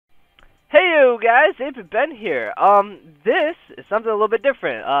Hey you guys, Ape and Ben here. This is something a little bit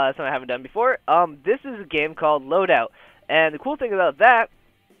different, something I haven't done before. This is a game called Loadout, and the cool thing about that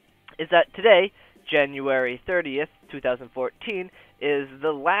is that today, January 30th, 2014, is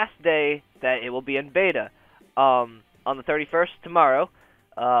the last day that it will be in beta. On the 31st, tomorrow,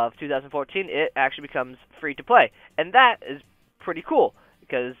 of 2014, it actually becomes free to play, and that is pretty cool,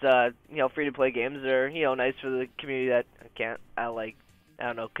 because, free to play games are, nice for the community that I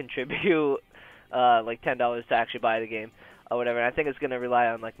don't know, contribute like $10 to actually buy the game or whatever. And I think it's gonna rely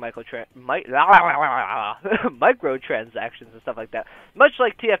on like microtransactions and stuff like that, much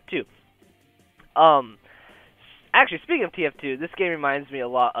like TF2. Actually, speaking of TF2, this game reminds me a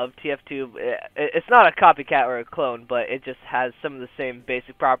lot of TF2. It's not a copycat or a clone, but it just has some of the same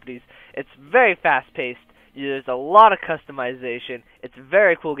basic properties. It's very fast-paced. There's a lot of customization. It's a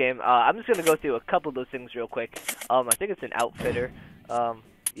very cool game. I'm just gonna go through a couple of those things real quick. I think it's an outfitter.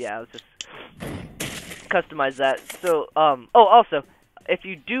 Yeah, let's just customize that. So, also, if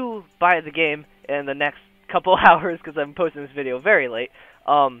you do buy the game in the next couple hours, because I'm posting this video very late,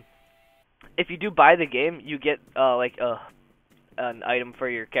 if you do buy the game, you get, an item for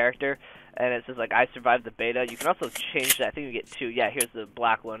your character, and it says, like, I survived the beta. You can also change that. I think you get two. Yeah, here's the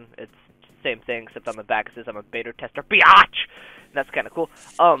black one. It's same thing, except on the back it says I'm a beta tester. Biatch! That's kind of cool.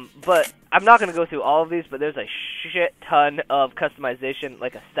 But I'm not going to go through all of these, but there's a shit ton of customization,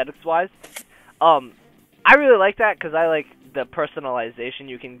 like aesthetics-wise. I really like that, because I like the personalization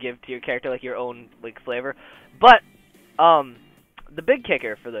you can give to your character, like your own, like, flavor. But, the big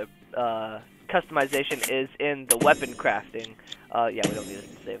kicker for the, customization is in the weapon crafting. Yeah, we don't need to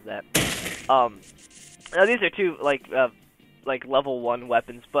save that. Now these are two, like level 1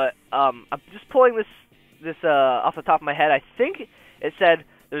 weapons, but I'm just pulling this off the top of my head. I think it said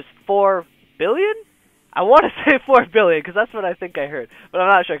there's 4 billion? I want to say 4 billion because that's what I think I heard, but I'm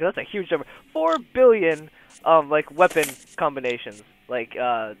not sure because that's a huge number. 4 billion like weapon combinations, like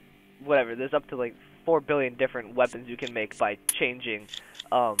whatever. There's up to like 4 billion different weapons you can make by changing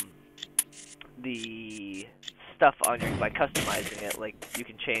the stuff on your, by customizing it. Like you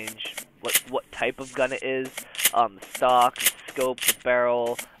can change what type of gun it is, the stock, the scope, the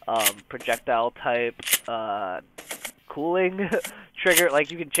barrel, projectile type, cooling, trigger.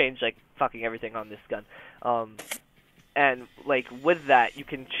 Like you can change like fucking everything on this gun. And like with that, you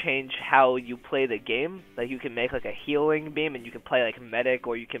can change how you play the game. Like you can make like a healing beam, and you can play like medic,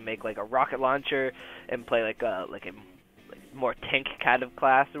 or you can make like a rocket launcher and play like a more tank kind of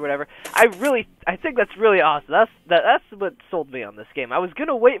class or whatever. I think that's really awesome. That's what sold me on this game. I was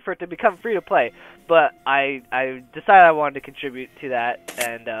gonna wait for it to become free to play, but I decided I wanted to contribute to that.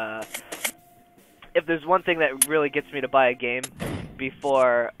 And if there's one thing that really gets me to buy a game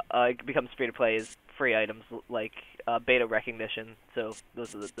before it becomes free to play, is free items like beta recognition. So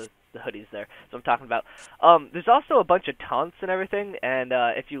those are the hoodies there. So I'm talking about. There's also a bunch of taunts and everything, and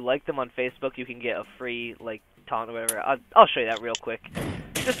if you like them on Facebook, you can get a free like taunt or whatever. I'll show you that real quick.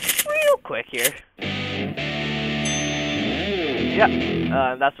 Just real quick here.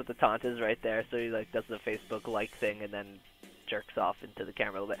 Yeah, that's what the taunt is right there. So he like does the Facebook like thing and then jerks off into the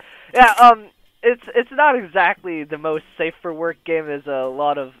camera a little bit. Yeah, it's not exactly the most safe for work game. There's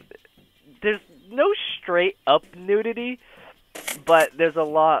no straight up nudity, but there's a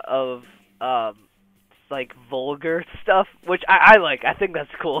lot of like vulgar stuff, which I like. I think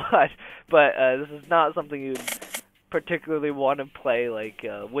that's cool. But this is not something you'd particularly want to play like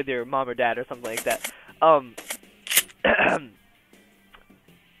with your mom or dad or something like that.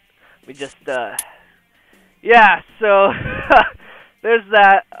 We just yeah, so there's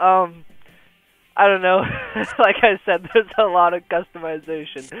that. I don't know. Like I said, there's a lot of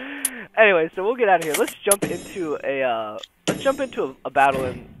customization. Anyway, so we'll get out of here. Let's jump into a battle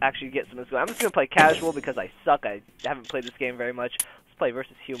and actually get some of this going. I'm just gonna play casual because I suck. I haven't played this game very much. Let's play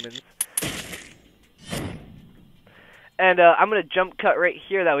versus humans. And I'm gonna jump cut right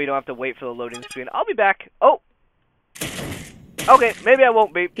here. That way we don't have to wait for the loading screen. I'll be back. Oh. Okay, maybe I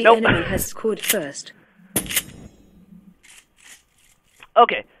won't be. The nope. enemy has scored first.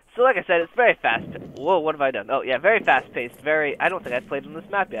 Okay. So like I said, it's very fast. Whoa, what have I done? Oh yeah, very fast paced. I don't think I've played on this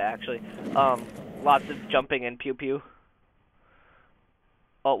map yet actually. Lots of jumping and pew pew.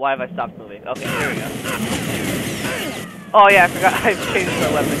 Oh, why have I stopped moving? Okay, here we go. Oh yeah, I forgot I've changed my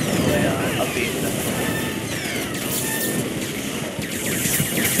weapon to a beast.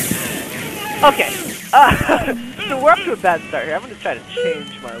 Okay. So we're up to a bad start here. I'm gonna try to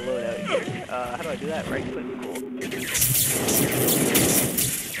change my loadout here. How do I do that? Right click, cool.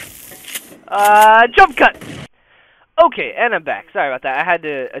 Jump cut! Okay, and I'm back. Sorry about that. I had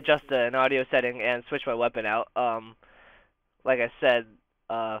to adjust an audio setting and switch my weapon out. Like I said,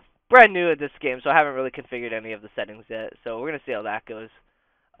 brand new at this game, so I haven't really configured any of the settings yet. So we're gonna see how that goes.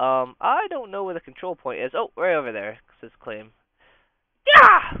 I don't know where the control point is. Oh, right over there. It says claim.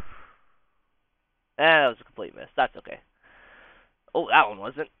 Yeah! That was a complete miss. That's okay. Oh, that one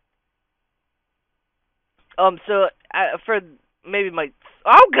wasn't. So for maybe my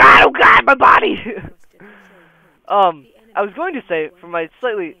oh god, my body. I was going to say for my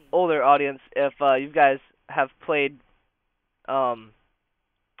slightly older audience, if you guys have played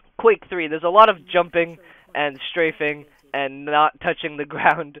Quake 3, there's a lot of jumping and strafing and not touching the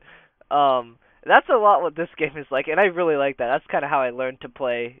ground. That's a lot what this game is like, and I really like that. That's kind of how I learned to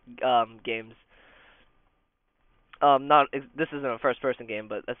play games. This isn't a first-person game,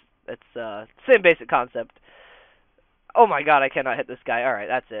 but it's same basic concept. Oh my god, I cannot hit this guy. All right,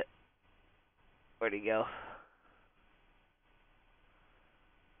 that's it. Where'd he go?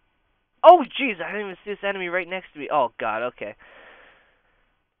 Oh jeez, I didn't even see this enemy right next to me. Oh god, okay.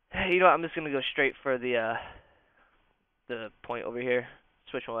 You know what? I'm just gonna go straight for the point over here.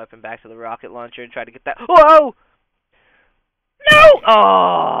 Switch my weapon back to the rocket launcher and try to get that. Whoa! No!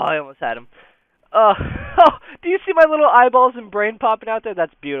 Oh, I almost had him. Oh, do you see my little eyeballs and brain popping out there?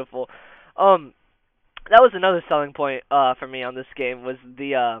 That's beautiful. That was another selling point for me on this game, was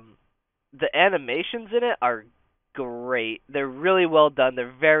the animations in it are great. They're really well done.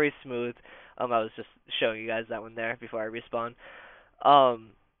 They're very smooth. I was just showing you guys that one there before I respawn.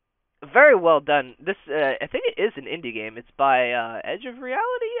 Very well done. This I think it is an indie game. It's by Edge of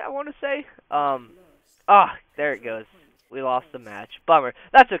Reality, I want to say. There it goes. We lost the match. Bummer.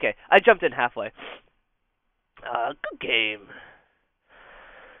 That's okay. I jumped in halfway. Good game.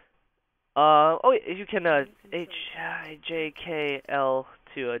 You can HJKL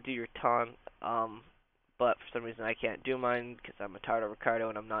to do your taunt. But for some reason I can't do mine because I'm a Tardo Ricardo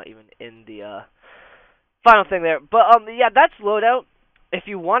and I'm not even in the final thing there. But yeah, that's Loadout. If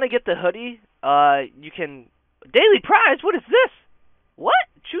you want to get the hoodie, you can daily prize. What is this? What?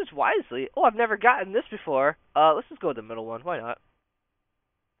 Choose wisely. Oh, I've never gotten this before. Let's just go with the middle one. Why not?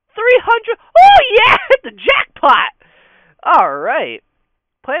 300. Oh yeah, hit the jackpot. All right.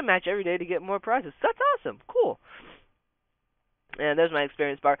 Play a match every day to get more prizes. That's awesome. Cool. And there's my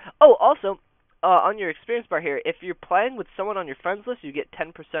experience bar. Oh, also, on your experience bar here, if you're playing with someone on your friends list, you get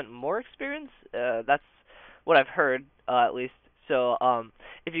 10% more experience. That's what I've heard, at least. So,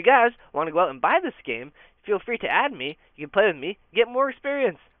 if you guys want to go out and buy this game, feel free to add me. You can play with me, get more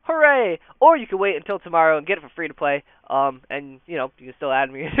experience. Hooray! Or you can wait until tomorrow and get it for free to play. And, you know, you can still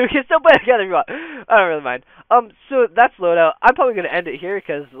add me. You can still play together if you want. I don't really mind. So that's Loadout. I'm probably going to end it here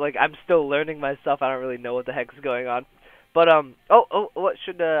because, like, I'm still learning myself. I don't really know what the heck is going on. But, what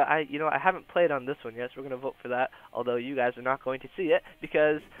should, I haven't played on this one yet, so we're going to vote for that. Although you guys are not going to see it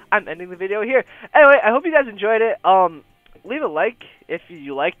because I'm ending the video here. Anyway, I hope you guys enjoyed it. Leave a like if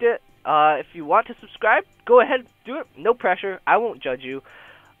you liked it. If you want to subscribe, go ahead, do it. No pressure. I won't judge you.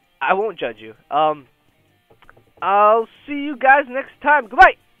 I won't judge you. I'll see you guys next time.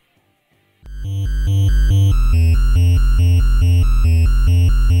 Goodbye.